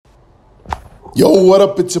Yo, what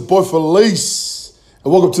up? It's your boy Felice,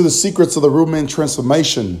 and welcome to the Secrets of the Real Man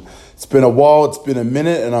Transformation. It's been a while, it's been a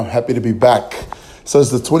minute, and I'm happy to be back. So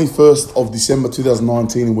it's the 21st of December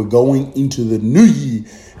 2019, and we're going into the new year.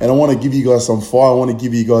 And I want to give you guys some fire. I want to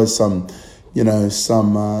give you guys some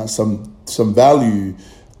value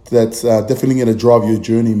that's definitely going to drive your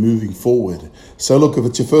journey moving forward. So look, if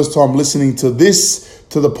it's your first time listening to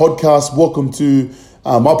the podcast, welcome to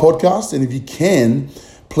my podcast. And if you can,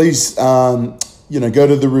 please, go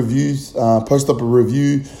to the reviews, post up a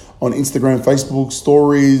review on Instagram, Facebook,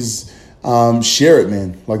 stories, share it,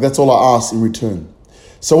 man. Like, that's all I ask in return.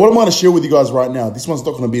 So what I'm going to share with you guys right now, this one's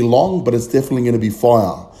not going to be long, but it's definitely going to be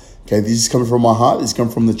fire. Okay, this is coming from my heart. This is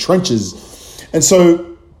coming from the trenches. And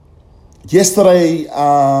so yesterday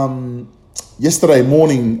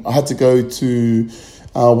morning, I had to go to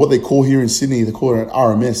what they call here in Sydney, they call it an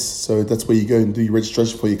RMS. So that's where you go and do your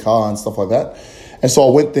registration for your car and stuff like that. And so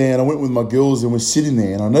I went there and I went with my girls and we're sitting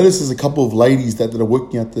there. And I noticed there's a couple of ladies that are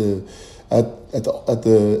working at the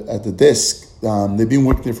desk. They've been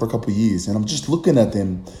working there for a couple of years. And I'm just looking at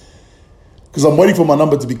them because I'm waiting for my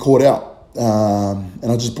number to be called out. And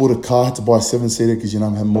I just bought a car, had to buy a 7-seater because,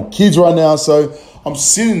 I'm having more kids right now. So I'm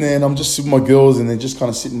sitting there and I'm just with my girls and they're just kind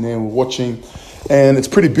of sitting there and we're watching. And it's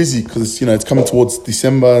pretty busy because, it's coming towards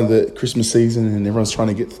December, the Christmas season, and everyone's trying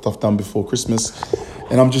to get stuff done before Christmas.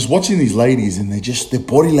 And I'm just watching these ladies and their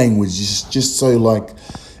body language is just so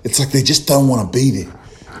it's like they just don't want to be there.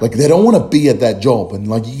 Like they don't want to be at that job. And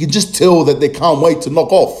you can just tell that they can't wait to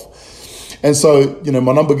knock off. And so,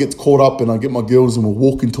 my number gets called up and I get my girls and we're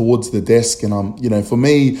walking towards the desk. And for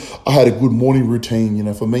me, I had a good morning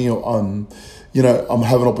routine. For me, I'm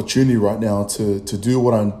having an opportunity right now to do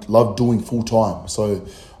what I love doing full time. So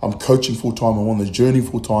I'm coaching full time. I'm on the journey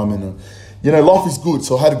full time and, life is good.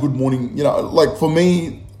 So I had a good morning, for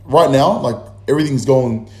me right now, everything's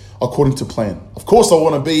going according to plan. Of course, I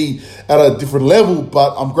want to be at a different level,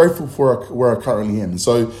 but I'm grateful for where I currently am. And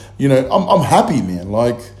so, I'm happy, man.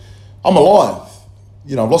 I'm alive.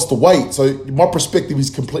 I've lost the weight. So my perspective is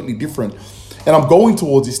completely different. And I'm going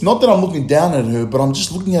towards this. Not that I'm looking down at her, but I'm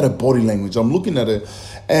just looking at her body language. I'm looking at her.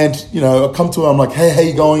 And, I come to her. I'm like, hey, how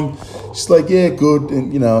you going? She's like, yeah, good.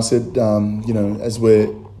 And, I said, as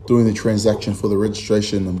we're doing the transaction for the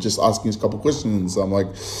registration, I'm just asking a couple of questions. I'm like,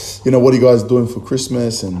 what are you guys doing for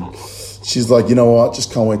Christmas? And she's like, you know what?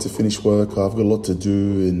 Just can't wait to finish work. I've got a lot to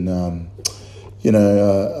do. And,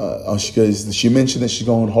 she mentioned that she's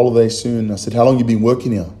going on holiday soon. I said, how long you been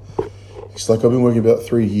working here? She's like, I've been working about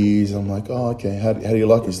 3 years. I'm like, oh, okay. How do you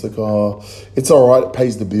like it? She's like, oh, it's all right. It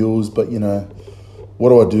pays the bills. But, what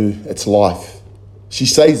do I do? It's life. She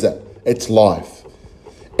says that. It's life.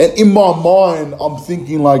 And in my mind, I'm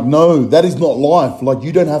thinking no, that is not life.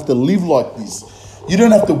 You don't have to live like this. You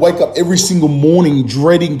don't have to wake up every single morning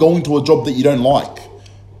dreading going to a job that you don't like.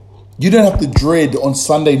 You don't have to dread on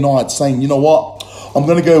Sunday night saying, you know what, I'm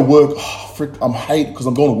going to go work. Oh, frick, I'm hate because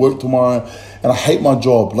I'm going to work tomorrow and I hate my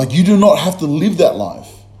job. You do not have to live that life.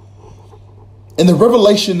 And the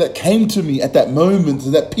revelation that came to me at that moment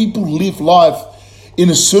is that people live life in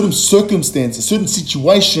a certain circumstance, a certain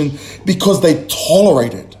situation because they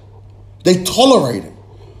tolerate it. They tolerate it.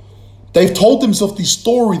 They've told themselves this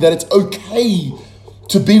story that it's okay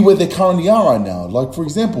to be where they currently are right now. For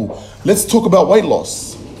example, let's talk about weight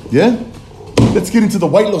loss. Yeah? Let's get into the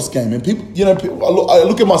weight loss game. And people, I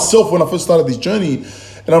look at myself when I first started this journey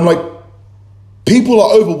and I'm like, people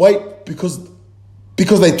are overweight because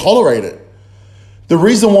they tolerate it. The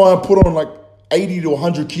reason why I put on 80 to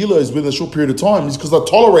 100 kilos within a short period of time is because I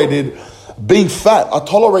tolerated being fat. I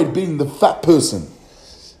tolerated being the fat person.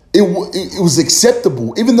 It was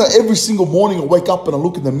acceptable. Even though every single morning I wake up and I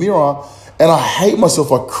look in the mirror and I hate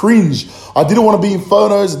myself, I cringe. I didn't want to be in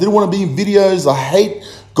photos. I didn't want to be in videos. I hate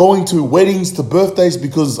going to weddings, to birthdays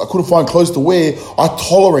because I couldn't find clothes to wear. I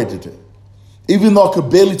tolerated it. Even though I could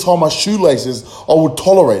barely tie my shoelaces, I would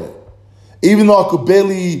tolerate it. Even though I could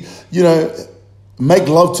barely, make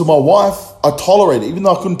love to my wife, I tolerated it. Even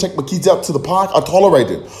though I couldn't take my kids out to the park, I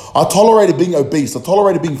tolerated it. I tolerated being obese. I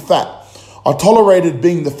tolerated being fat. I tolerated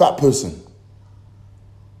being the fat person.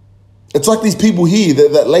 It's like these people here,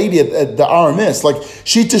 that lady at the RMS,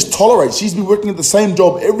 she just tolerates. She's been working at the same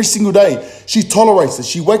job every single day. She tolerates it.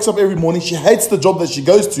 She wakes up every morning. She hates the job that she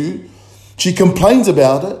goes to. She complains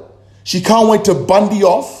about it. She can't wait to Bundy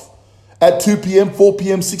off at 2 p.m., 4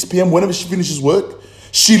 p.m., 6 p.m., whenever she finishes work.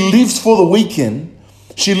 She lives for the weekend.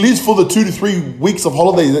 She lives for the 2 to 3 weeks of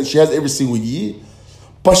holidays that she has every single year.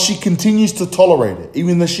 But she continues to tolerate it,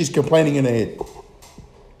 even though she's complaining in her head.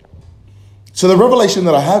 So the revelation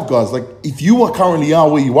that I have, guys, if you are currently are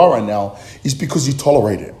where you are right now, is because you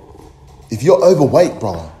tolerate it. If you're overweight,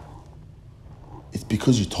 brother, it's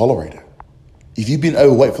because you tolerate it. If you've been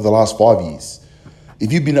overweight for the last 5 years,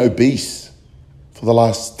 if you've been obese for the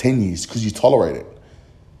last 10 years, because you tolerate it.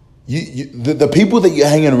 The people that you're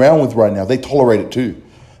hanging around with right now, they tolerate it too.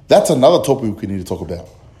 That's another topic we need to talk about.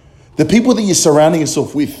 The people that you're surrounding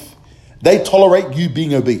yourself with, they tolerate you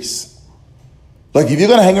being obese. Like if you're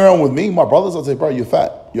going to hang around with me, my brothers, I'd say, bro, you're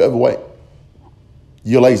fat, you're overweight,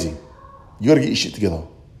 you're lazy. You got to get your shit together.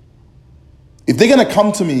 If they're going to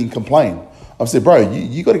come to me and complain, I'll say, bro,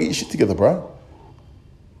 you got to get your shit together, bro.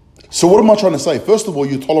 So what am I trying to say? First of all,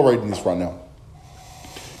 you're tolerating this right now.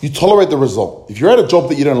 You tolerate the result. If you're at a job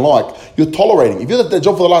that you don't like, you're tolerating. If you're at that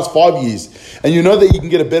job for the last 5 years and you know that you can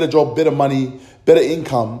get a better job, better money, better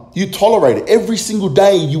income, you tolerate it. Every single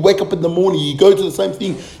day, you wake up in the morning, you go to the same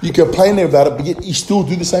thing, you complain about it, but yet you still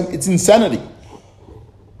do the same. It's insanity.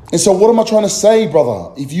 And so what am I trying to say,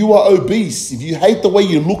 brother? If you are obese, if you hate the way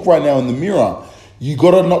you look right now in the mirror, you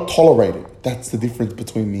got to not tolerate it. That's the difference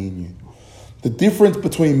between me and you. The difference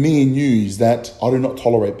between me and you is that I do not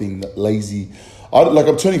tolerate being lazy.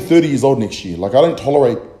 I'm turning 30 years old next year. Like, I don't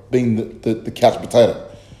tolerate being the couch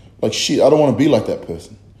potato. Like, shit, I don't want to be like that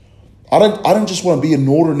person. I don't just want to be an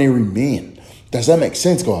ordinary man. Does that make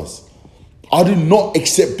sense, guys? I do not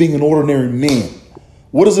accept being an ordinary man.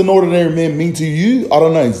 What does an ordinary man mean to you? I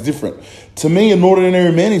don't know. It's different. To me, an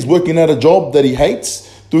ordinary man is working at a job that he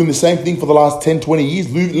hates, doing the same thing for the last 10, 20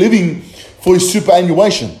 years, living for his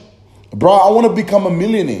superannuation. Bro, I want to become a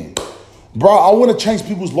millionaire. Bro, I want to change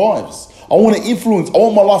people's lives. I want to influence. I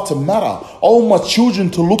want my life to matter. I want my children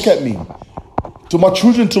to look at me.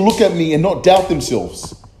 And not doubt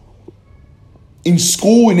themselves. In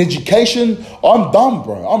school, in education, I'm dumb,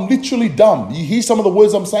 bro. I'm literally dumb. You hear some of the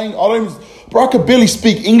words I'm saying? I can barely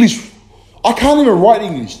speak English. I can't even write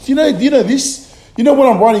English. Do you know this? You know when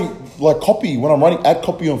I'm writing like copy, when I'm writing ad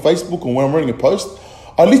copy on Facebook or when I'm writing a post,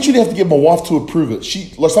 I literally have to get my wife to approve it.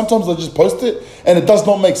 Sometimes I just post it and it does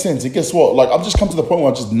not make sense. And guess what? Like, I've just come to the point where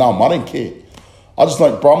I'm just numb. I don't care. I just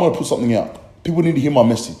like, bro, I'm going to put something out. People need to hear my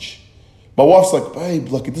message. My wife's like, babe,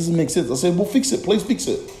 like, it doesn't make sense. I said, well, fix it. Please fix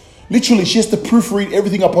it. Literally, she has to proofread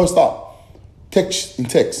everything I post up. Text.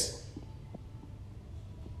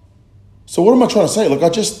 So what am I trying to say? Like, I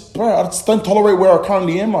just don't tolerate where I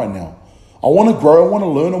currently am right now. I want to grow, I want to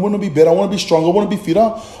learn, I want to be better, I want to be stronger, I want to be fitter,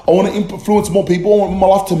 I want to influence more people, I want my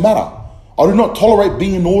life to matter. I do not tolerate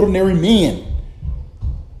being an ordinary man.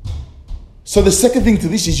 So the second thing to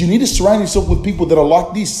this is you need to surround yourself with people that are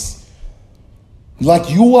like this. Like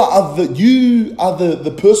you are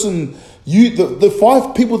the person, the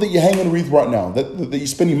 5 people that you're hanging with right now, that you're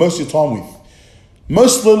spending most of your time with.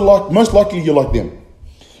 Most likely you're like them.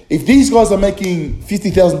 If these guys are making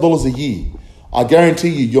 $50,000 a year, I guarantee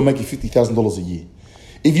you're making $50,000 a year.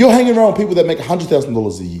 If you're hanging around with people that make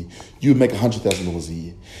 $100,000 a year, you would make $100,000 a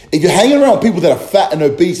year. If you're hanging around with people that are fat and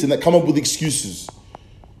obese and that come up with excuses,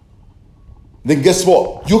 then guess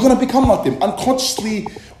what? You're going to become like them. Unconsciously,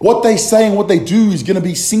 what they say and what they do is going to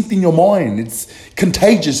be synced in your mind. It's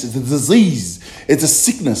contagious. It's a disease. It's a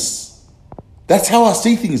sickness. That's how I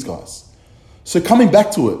see things, guys. So coming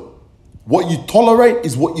back to it, what you tolerate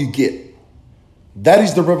is what you get. That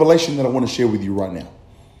is the revelation that I want to share with you right now.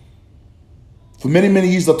 For many, many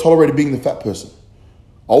years, I tolerated being the fat person.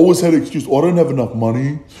 I always had an excuse. I don't have enough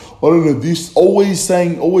money. I don't have this. Always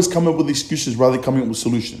coming up with excuses rather than coming up with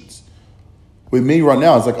solutions. With me right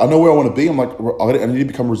now, it's like, I know where I want to be. I'm like, I need to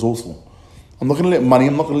become resourceful. I'm not going to let money,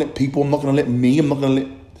 I'm not going to let people, I'm not going to let me, I'm not going to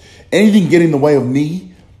let anything get in the way of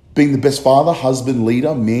me being the best father, husband,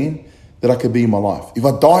 leader, man that I could be in my life. If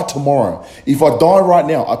I die tomorrow, if I die right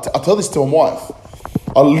now, I tell this to my wife,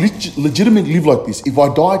 I legitimately live like this. If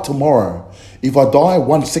I die tomorrow, if I die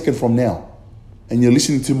 1 second from now, and you're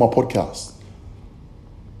listening to my podcast,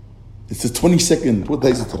 it's the 22nd, what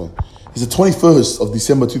day is it today? It's the 21st of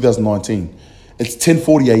December 2019. It's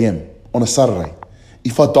 10:40 a.m. on a Saturday.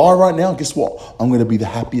 If I die right now, guess what? I'm going to be the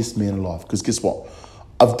happiest man alive. Because guess what?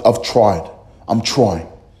 I've tried. I'm trying.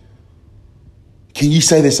 Can you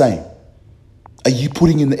say the same? Are you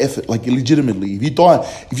putting in the effort? Like, legitimately, if you die,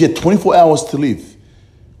 if you had 24 hours to live,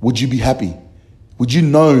 would you be happy? Would you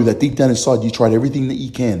know that deep down inside you tried everything that you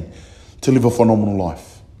can to live a phenomenal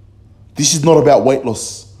life? This is not about weight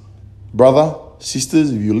loss. Brother,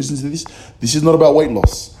 sisters, if you listen to this is not about weight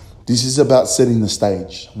loss. This is about setting the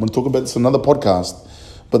stage. I'm going to talk about this on another podcast,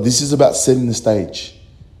 but this is about setting the stage.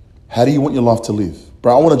 How do you want your life to live?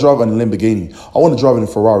 Bro, I want to drive in a Lamborghini. I want to drive in a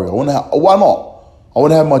Ferrari. Why not? I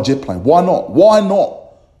want to have my jet plane. Why not? Why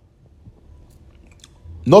not?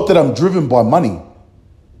 Not that I'm driven by money,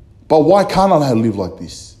 but why can't I live like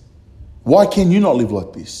this? Why can you not live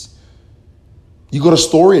like this? You got a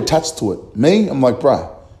story attached to it. Me, I'm like,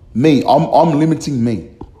 bro, Me. I'm limiting me.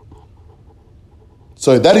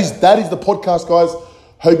 So that is the podcast, guys.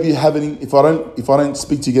 Hope you have any. If I don't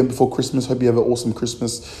speak to you again before Christmas, hope you have an awesome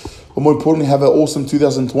Christmas. But more importantly, have an awesome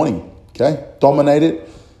 2020. Okay, dominate it.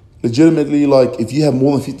 Legitimately, like if you have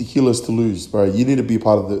more than 50 kilos to lose, bro, you need to be a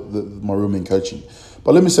part of my Real Men coaching.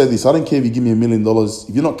 But let me say this: I don't care if you give me $1 million.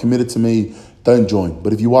 If you're not committed to me, don't join.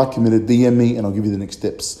 But if you are committed, DM me and I'll give you the next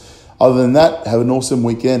steps. Other than that, have an awesome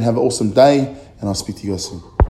weekend. Have an awesome day, and I'll speak to you guys soon.